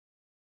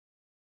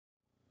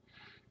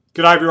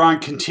G'day everyone,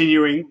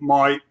 continuing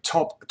my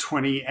top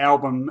 20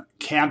 album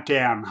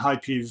countdown.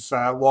 Hope you've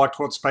liked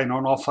what's been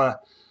on offer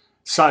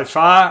so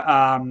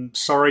far.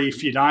 Sorry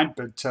if you don't,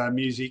 but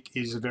music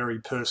is a very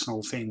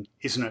personal thing,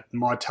 isn't it?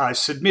 My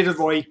tastes,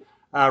 admittedly,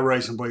 are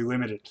reasonably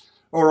limited.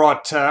 All right,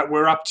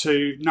 we're up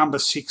to number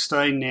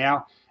 16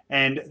 now,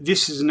 and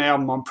this is an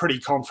album I'm pretty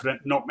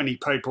confident not many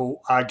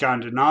people are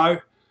going to know.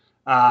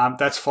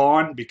 That's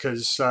fine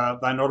because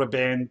they're not a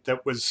band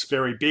that was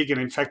very big,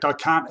 and in fact I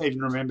can't even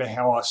remember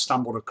how I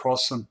stumbled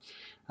across them.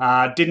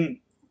 Didn't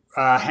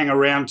hang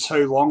around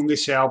too long.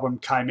 This album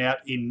came out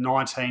in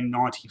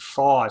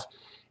 1995.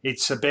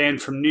 It's a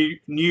band from New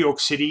York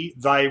City.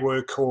 They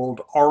were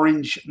called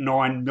Orange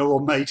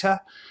 9mm,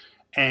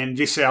 and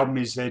this album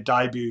is their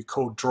debut,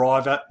 called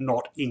Driver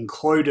Not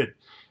Included.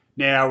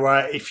 Now,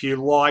 if you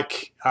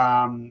like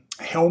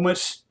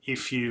Helmet,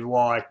 if you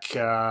like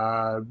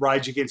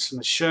Rage Against the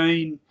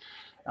Machine,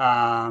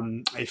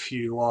 if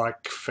you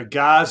like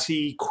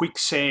Fugazi,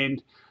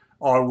 Quicksand,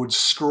 I would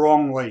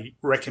strongly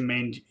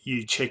recommend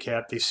you check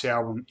out this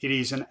album. It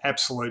is an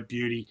absolute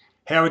beauty.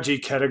 How would you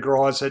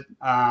categorise it?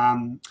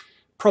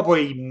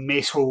 Probably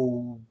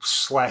metal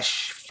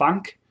slash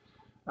funk.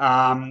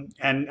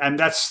 And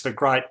that's the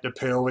great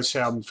appeal of this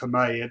album for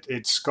me.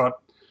 It's got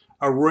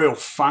a real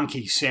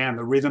funky sound.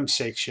 The rhythm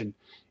section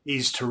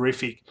is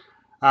terrific.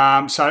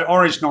 So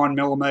Orange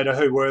 9mm,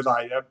 who were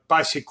they?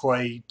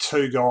 Basically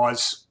two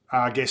guys,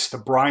 I guess the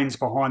brains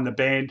behind the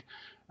band.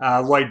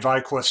 Lead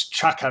vocalist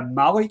Chucka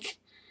Malik,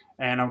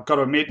 and I've got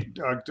to admit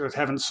I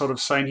haven't sort of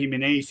seen him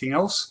in anything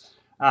else,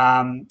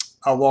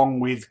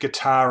 along with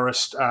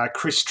guitarist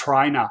Chris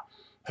Traynor,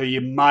 who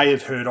you may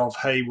have heard of.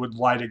 He would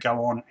later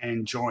go on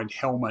and join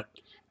Helmet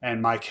and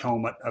make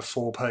Helmet a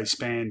four-piece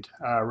band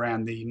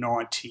around the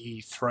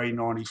 93,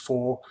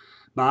 94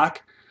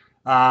 mark.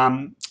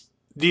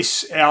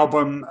 This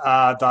album,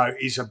 though,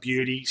 is a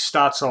beauty.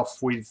 Starts off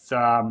with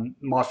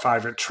my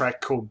favourite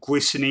track called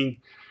Glistening.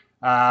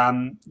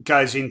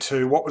 Goes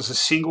into what was a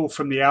single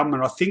from the album,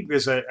 and I think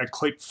there's a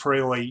clip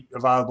freely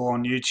available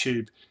on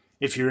YouTube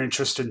if you're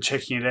interested in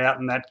checking it out,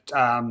 and that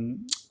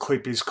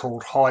clip is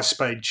called High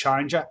Speed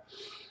Changer.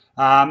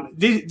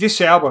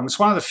 This album is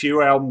one of the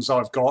few albums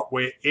I've got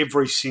where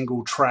every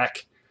single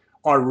track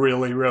I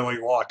really, really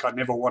like. I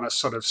never want to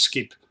sort of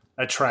skip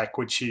a track,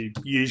 which you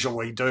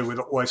usually do with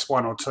at least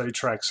one or two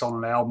tracks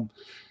on an album.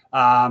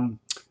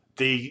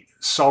 The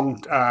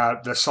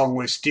song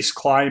list: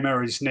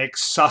 Disclaimer is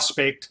next,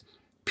 Suspect,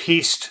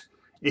 Pissed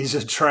is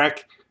a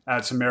track.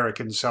 It's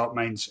American, so it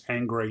means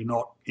angry,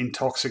 not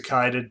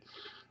intoxicated.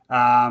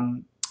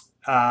 A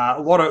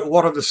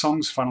lot of the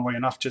songs, funnily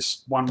enough,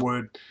 just one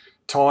word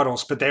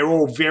titles, but they're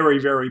all very,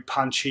 very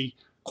punchy,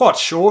 quite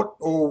short.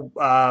 All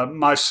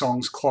most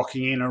songs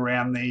clocking in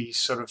around the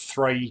sort of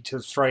 3 to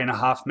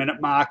 3.5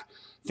 minute mark.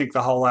 I think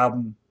the whole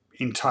album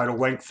in total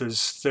length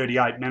is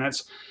 38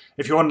 minutes.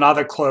 If you want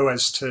another clue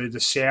as to the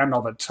sound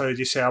of it too,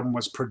 this album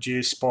was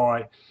produced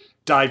by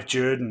Dave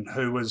Jordan,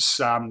 who was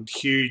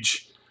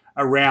huge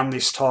around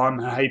this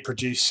time. He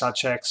produced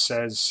such acts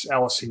as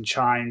Alice in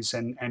Chains,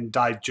 and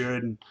Dave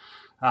Jordan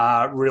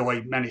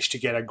really managed to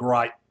get a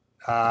great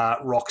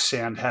rock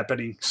sound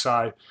happening.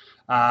 So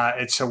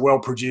it's a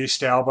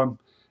well-produced album.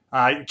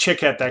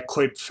 Check out that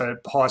clip for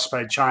High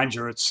Speed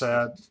Changer. It's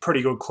a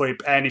pretty good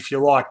clip, and if you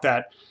like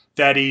that,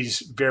 that is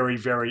very,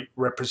 very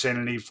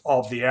representative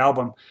of the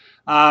album.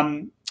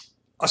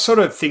 I sort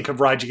of think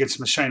of Rage Against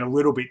the Machine a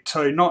little bit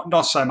too,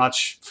 not so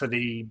much for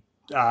the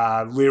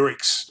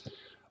lyrics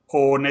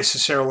or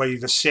necessarily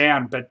the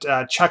sound, but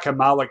Chucka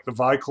Malik, the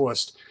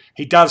vocalist,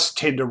 he does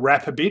tend to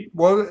rap a bit.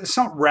 Well, it's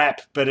not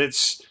rap, but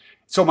it's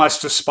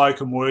almost a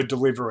spoken word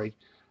delivery,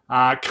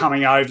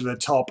 coming over the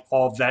top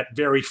of that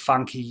very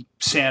funky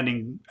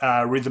sounding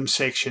rhythm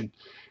section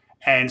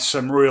and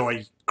some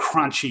really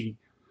crunchy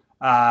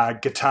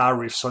guitar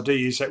riffs. I do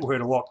use that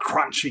word a lot,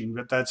 crunching,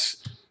 but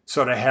that's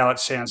sort of how it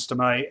sounds to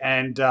me.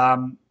 And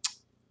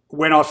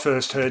when I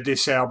first heard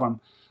this album,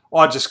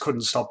 I just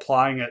couldn't stop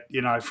playing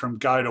it, from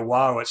go to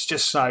woe. It's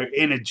just so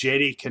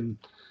energetic and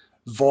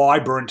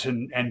vibrant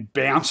and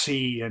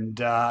bouncy, and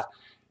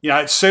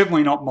it's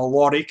certainly not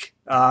melodic.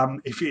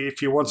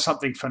 If you want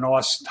something for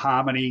nice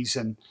harmonies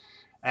and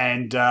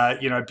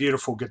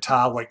beautiful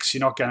guitar licks, you're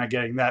not going to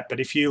get that. But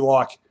if you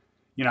like,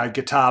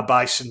 guitar,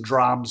 bass, and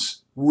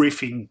drums,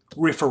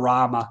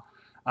 riffarama,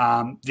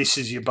 this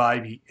is your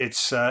baby.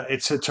 It's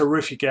a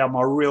terrific album.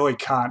 I really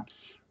can't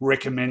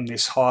recommend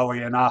this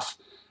highly enough.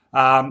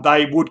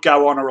 They would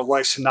go on to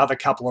release another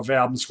couple of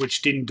albums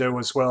which didn't do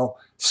as well,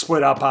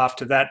 split up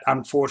after that,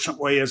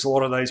 unfortunately, as a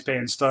lot of these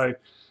bands do.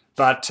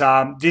 But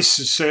this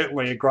is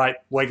certainly a great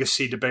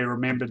legacy to be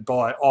remembered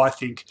by, I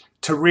think.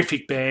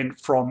 Terrific band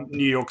from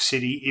New York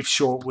City, if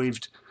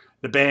short-lived.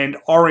 The band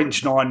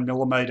Orange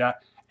 9mm,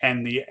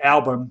 and the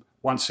album,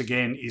 once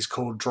again, is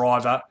called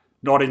Driver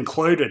Not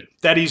Included.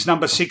 That is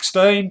number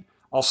 16.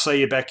 I'll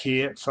see you back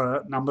here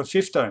for number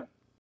 15.